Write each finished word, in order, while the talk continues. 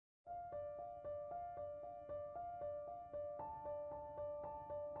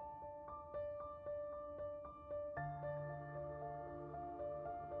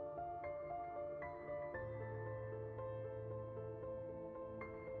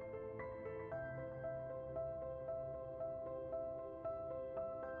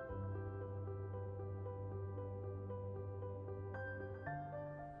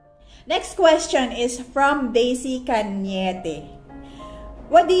Next question is from Daisy Cañete.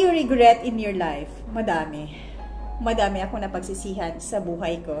 What do you regret in your life? Madami. Madami akong napagsisihan sa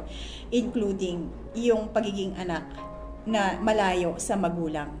buhay ko, including yung pagiging anak na malayo sa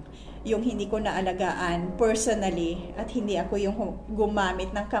magulang. Yung hindi ko naalagaan personally at hindi ako yung gumamit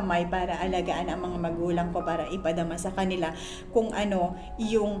ng kamay para alagaan ang mga magulang ko para ipadama sa kanila kung ano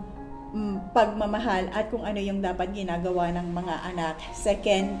yung pagmamahal at kung ano yung dapat ginagawa ng mga anak.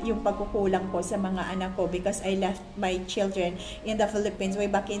 Second, yung pagkukulang ko sa mga anak ko because I left my children in the Philippines,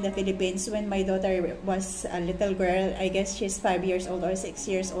 way back in the Philippines when my daughter was a little girl. I guess she's 5 years old or 6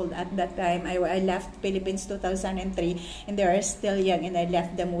 years old at that time. I left Philippines 2003 and they are still young and I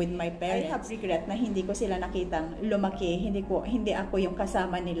left them with my parents. I have regret na hindi ko sila nakitang lumaki. Hindi ako yung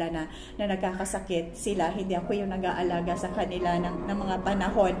kasama nila na nagkakasakit sila. Hindi ako yung nag-aalaga sa kanila ng mga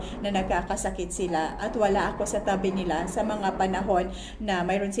panahon na nagkakasakit sila at wala ako sa tabi nila sa mga panahon na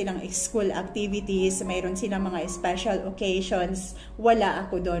mayroon silang school activities, mayroon silang mga special occasions, wala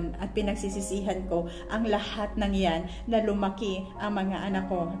ako doon at pinagsisisihan ko ang lahat ng yan na lumaki ang mga anak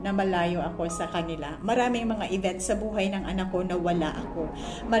ko na malayo ako sa kanila. Maraming mga events sa buhay ng anak ko na wala ako.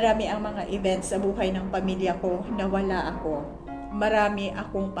 Marami ang mga events sa buhay ng pamilya ko na wala ako. Marami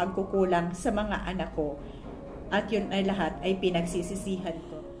akong pagkukulang sa mga anak ko at yun ay lahat ay pinagsisisihan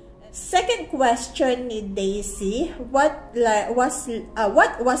ko. Second question ni Daisy, what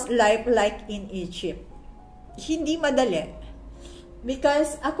was life like in Egypt? Hindi madali.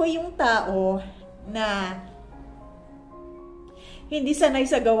 Because ako yung tao na hindi sanay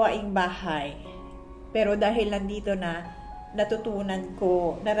sa gawaing bahay. Pero dahil nandito na, natutunan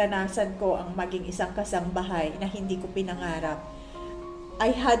ko, naranasan ko ang maging isang kasambahay na hindi ko pinangarap.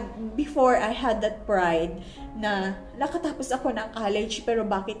 Before I had that pride na nakatapos ako ng college pero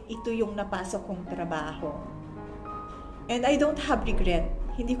bakit ito yung napasok kong trabaho. And I don't have regret.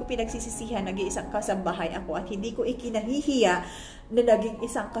 Hindi ko pinagsisisihan naging isang kasambahay ako at hindi ko ikinahihiya na naging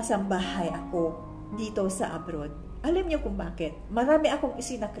isang kasambahay ako dito sa abroad. Alam niyo kung bakit? Marami akong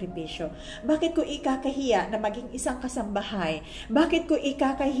isinakripisyo. Bakit ko ikakahiya na maging isang kasambahay? Bakit ko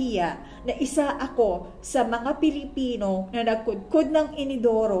ikakahiya na isa ako sa mga Pilipino na nagkudkod ng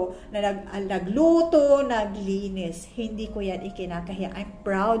inidoro, na nagluto, naglinis? Hindi ko yan ikinakahiya. I'm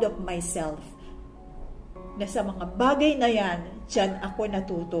proud of myself. Na sa mga bagay na yan, dyan ako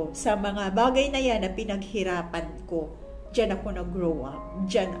natuto. Sa mga bagay na yan na pinaghirapan ko, dyan ako nag-grow up,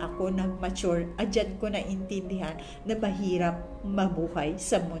 dyan ako nag-mature, at dyan ko naintindihan na mahirap mabuhay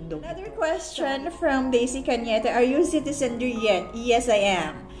sa mundo. Another question from Daisy Cañete, are you citizen yet? Yes, I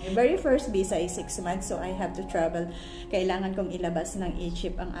am. My very first visa is 6 months, so I have to travel. Kailangan kong ilabas ng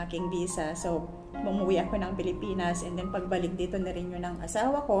Egypt ang aking visa. So, umuwi ako ng Pilipinas, and then pagbalik dito na rin yun ng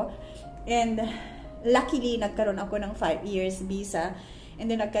asawa ko. And luckily, nagkaroon ako ng 5 years visa. And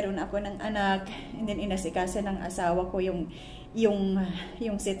then nagkaroon ako ng anak, and then inasikaso ng asawa ko yung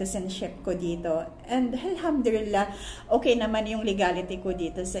citizenship ko dito. And alhamdulillah, okay naman yung legality ko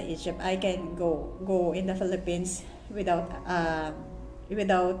dito sa Egypt. I can go in the Philippines without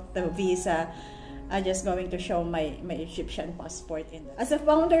the visa. I'm just going to show my Egyptian passport. As a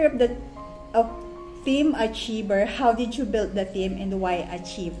founder of Team Achiever, how did you build the team and why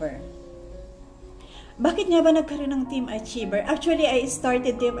Achiever? Bakit nga ba nagkaroon ng Team Achiever? Actually, I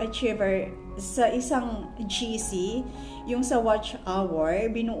started Team Achiever sa isang GC, yung sa Watch Hour.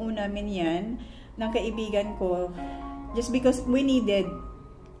 Binuo namin yan ng kaibigan ko just because we needed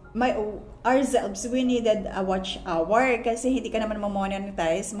ourselves, we needed a watch hour kasi hindi ka naman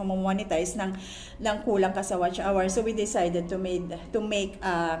mamonetize ng kulang ka sa watch hour. So we decided to make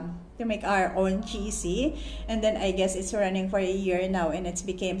our own GC, and then I guess it's running for a year now and it's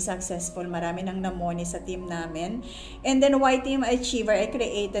became successful. Marami nang namoni sa team namin. And then why Team Achiever? I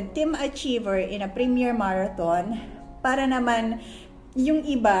created Team Achiever in a premier marathon para naman yung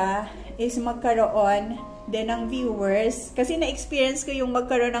iba is magkaroon din ng viewers, kasi na-experience ko yung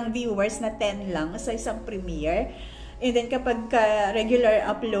magkaroon ng viewers na 10 lang sa isang premiere. And then kapag regular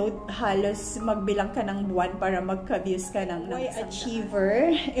upload, halos magbilang ka ng buwan para magka-views ka ng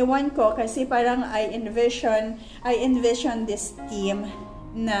Achiever. Ewan ko, kasi parang I envision this team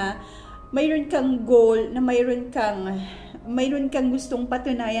na mayroon kang goal, na mayroon kang gustong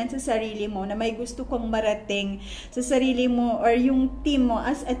patunayan sa sarili mo, na may gusto kang marating sa sarili mo or yung team mo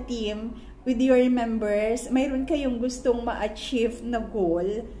as a team with your members, mayroon kayong gustong ma-achieve na goal.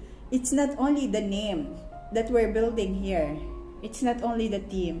 It's not only the name that we're building here. It's not only the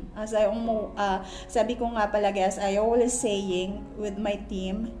team. As sabi ko nga palagi, as I always saying with my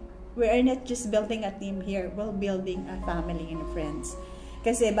team, we are not just building a team here, we're building a family and friends.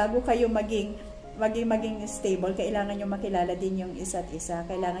 Kasi bago kayo maging maging stable, kailangan nyo makilala din yung isa't isa.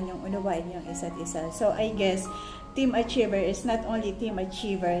 Kailangan nyo unawain yung isa't isa. So, I guess, Team Achiever is not only Team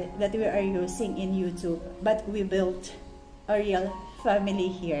Achiever that we are using in YouTube, but we built a real family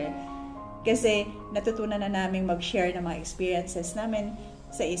here. Kasi, natutunan na namin mag-share ng mga experiences namin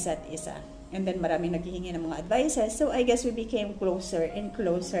sa isa't isa. And then, maraming naghihingi ng mga advices. So, I guess we became closer and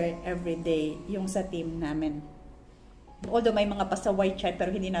closer every day yung sa team namin. Although may mga pasaway chat,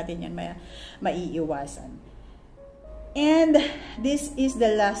 pero hindi natin yan maiiwasan. And this is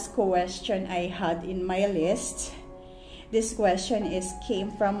the last question I had in my list. This question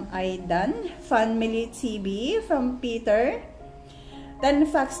came from Aidan, Family TV, from Peter. 10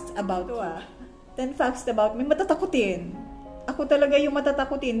 facts about me. 10 facts about me. Matatakutin. Ako talaga yung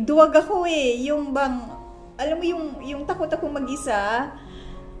matatakutin. Duwag ako eh. Yung bang, alam mo yung takot ako mag-isa,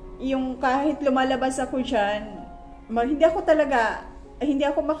 yung kahit lumalabas ako dyan, hindi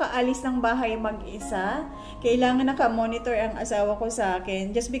ako makaalis ng bahay mag-isa. Kailangan naka-monitor ang asawa ko sa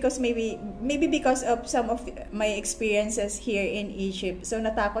akin. Just because maybe because of some of my experiences here in Egypt. So,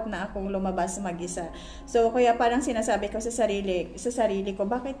 natakot na akong lumabas mag-isa. So, kaya parang sinasabi ko sa sarili ko,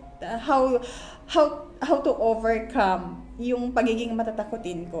 bakit, how to overcome yung pagiging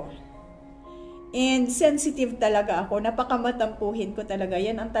matatakutin ko. And sensitive talaga ako, napakamatampuhin ko talaga.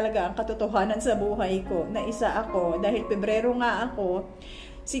 Yan ang talaga ang katotohanan sa buhay ko, na isa ako. Dahil Pebrero nga ako,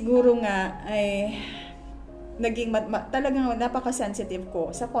 siguro nga ay naging talagang napaka-sensitive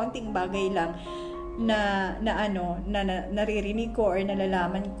ko sa konting bagay lang na naririnig ko or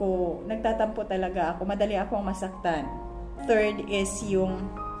nalalaman ko. Nagtatampo talaga ako, madali akong masaktan. Third is yung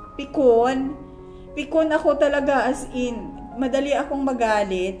pikon. Pikon ako talaga, as in, madali akong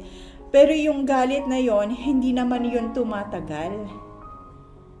magalit. Pero yung galit na yon, hindi naman yun tumatagal.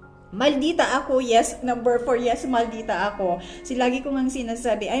 Maldita ako, yes. Number 4, yes, maldita ako. Lagi ko ngang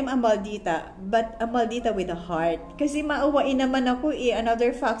sinasabi, I'm a maldita, but a maldita with a heart. Kasi maawain naman ako eh.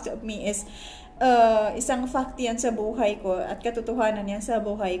 Another fact of me is, isang fact yan sa buhay ko at katotohanan yan sa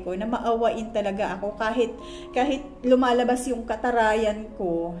buhay ko na maawain talaga ako kahit lumalabas yung katarayan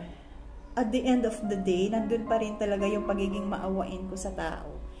ko. At the end of the day, nandun pa rin talaga yung pagiging maawain ko sa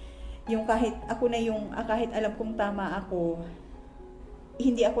tao. Yung kahit alam kong tama ako,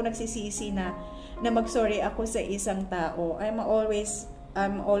 hindi ako nagsisisi na mag-sorry ako sa isang tao. I'm always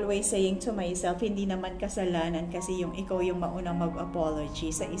saying to myself, hindi naman kasalanan kasi yung ikaw yung maunang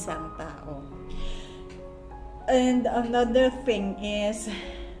mag-apology sa isang tao. And another thing is,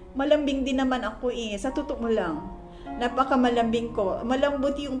 malambing din naman ako eh. Sa totoo lang, napakamalambing ko.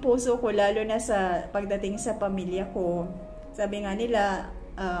 Malambot yung puso ko, lalo na sa pagdating sa pamilya ko. Sabi nga nila,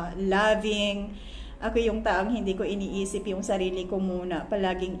 loving. Ako yung taong hindi ko iniisip yung sarili ko muna.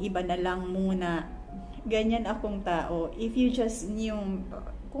 Palaging iba na lang muna. Ganyan akong tao. If you just knew,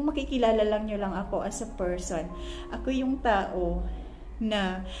 kung makikilala lang nyo lang ako as a person, ako yung tao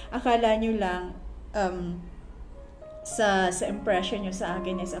na akala nyo lang sa impression nyo sa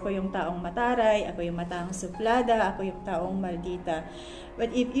akin is ako yung taong mataray, ako yung taong suplada, ako yung taong maldita.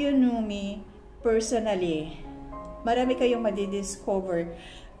 But if you know me personally, marami kayong madidiscover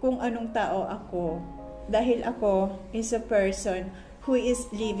kung anong tao ako. Dahil ako is a person who is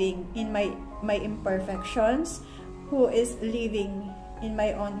living in my imperfections, who is living in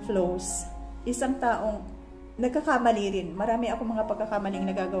my own flaws. Isang taong nagkakamali rin. Marami akong mga pagkakamaling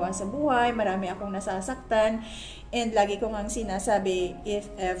nagagawa sa buhay, marami akong nasasaktan, and lagi ko ngang sinasabi, if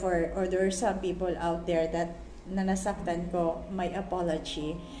ever, or there are some people out there that nasaktan ko, my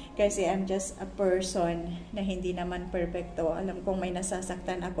apology. Kasi I'm just a person na hindi naman perfecto. Alam kong may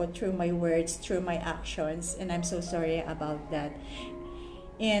nasasaktan ako through my words, through my actions, and I'm so sorry about that.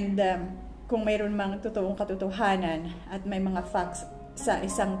 And kung mayroon mang totoong katotohanan at may mga facts sa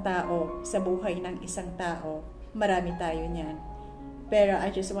isang tao, sa buhay ng isang tao, marami tayo niyan. Pero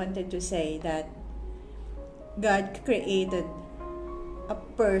I just wanted to say that God created a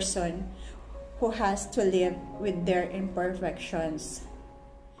person who has to live with their imperfections.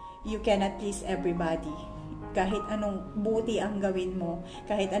 You cannot please everybody. Kahit anong buti ang gawin mo,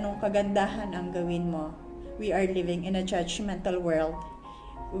 kahit anong kagandahan ang gawin mo, we are living in a judgmental world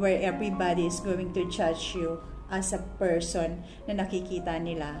where everybody is going to judge you as a person na nakikita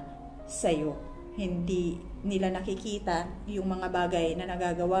nila sa'yo. Hindi nila nakikita yung mga bagay na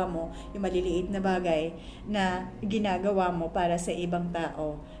nagagawa mo, yung maliliit na bagay na ginagawa mo para sa ibang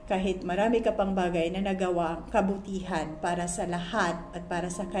tao. Kahit marami ka pang bagay na nagawa kabutihan para sa lahat at para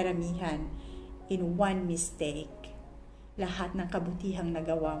sa karamihan, in one mistake, lahat ng kabutihang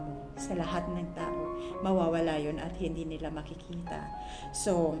nagawa mo sa lahat ng tao, mawawala yun at hindi nila makikita.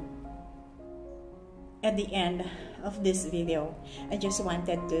 So, at the end of this video, I just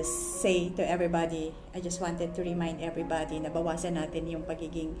wanted to say to everybody, I just wanted to remind everybody na bawasan natin yung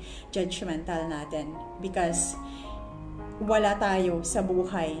pagiging judgmental natin, because wala tayo sa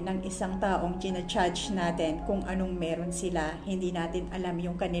buhay ng isang taong ginajudge natin kung anong meron sila. Hindi natin alam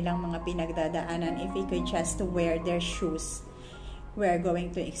yung kanilang mga pinagdadaanan. If we could just wear their shoes, we're going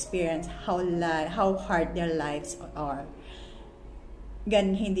to experience how hard their lives are.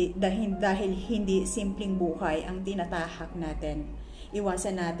 Dahil hindi simpleng buhay ang tinatahak natin.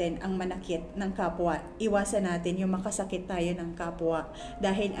 Iwasan natin ang manakit ng kapwa. Iwasan natin yung makasakit tayo ng kapwa.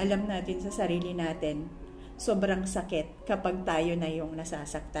 Dahil alam natin sa sarili natin, sobrang sakit kapag tayo na yung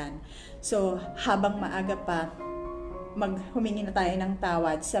nasasaktan. So, habang maaga pa, humingi na tayo ng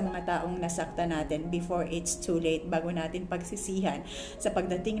tawad sa mga taong nasaktan natin before it's too late, bago natin pagsisihan sa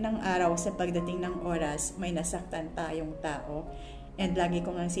pagdating ng araw, sa pagdating ng oras, may nasaktan tayong tao. And lagi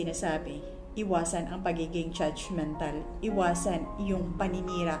ko nga sinasabi, iwasan ang pagiging judgmental, iwasan yung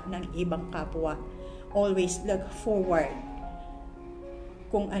paninira ng ibang kapwa. Always look forward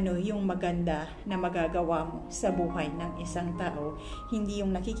kung ano yung maganda na magagawa mo sa buhay ng isang tao. Hindi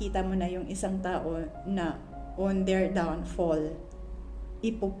yung nakikita mo na yung isang tao na on their downfall,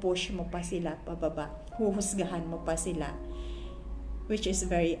 ipupush mo pa sila pababa, huhusgahan mo pa sila, which is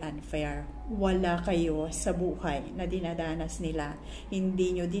very unfair. Wala kayo sa buhay na dinadanas nila.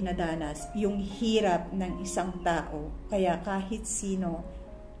 Hindi nyo dinadanas yung hirap ng isang tao. Kaya kahit sino,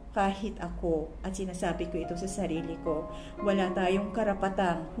 kahit ako, at sinasabi ko ito sa sarili ko, wala tayong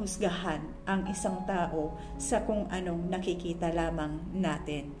karapatang husgahan ang isang tao sa kung anong nakikita lamang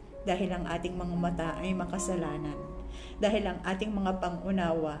natin. Dahil ang ating mga mata ay makasalanan. Dahil ang ating mga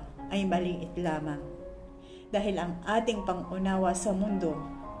pangunawa ay maliit lamang. Dahil ang ating pangunawa sa mundo,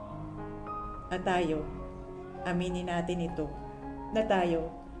 at tayo, aminin natin ito, na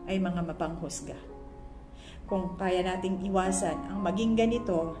tayo ay mga mapanghusga. Kung kaya nating iwasan ang maging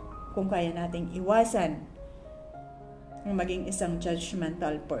ganito, kung kaya nating iwasan ang maging isang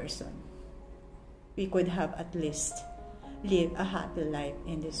judgmental person, we could have at least live a happy life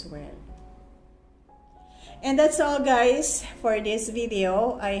in this world. And that's all, guys, for this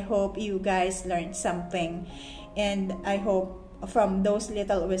video. I hope you guys learned something, and I hope from those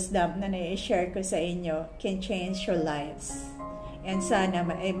little wisdom na na-share ko sa inyo can change your lives. And sana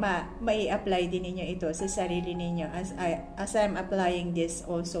may apply din ninyo ito sa sarili ninyo as I'm applying this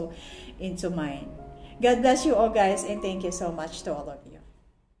also into mine. God bless you all, guys, and thank you so much to all of you.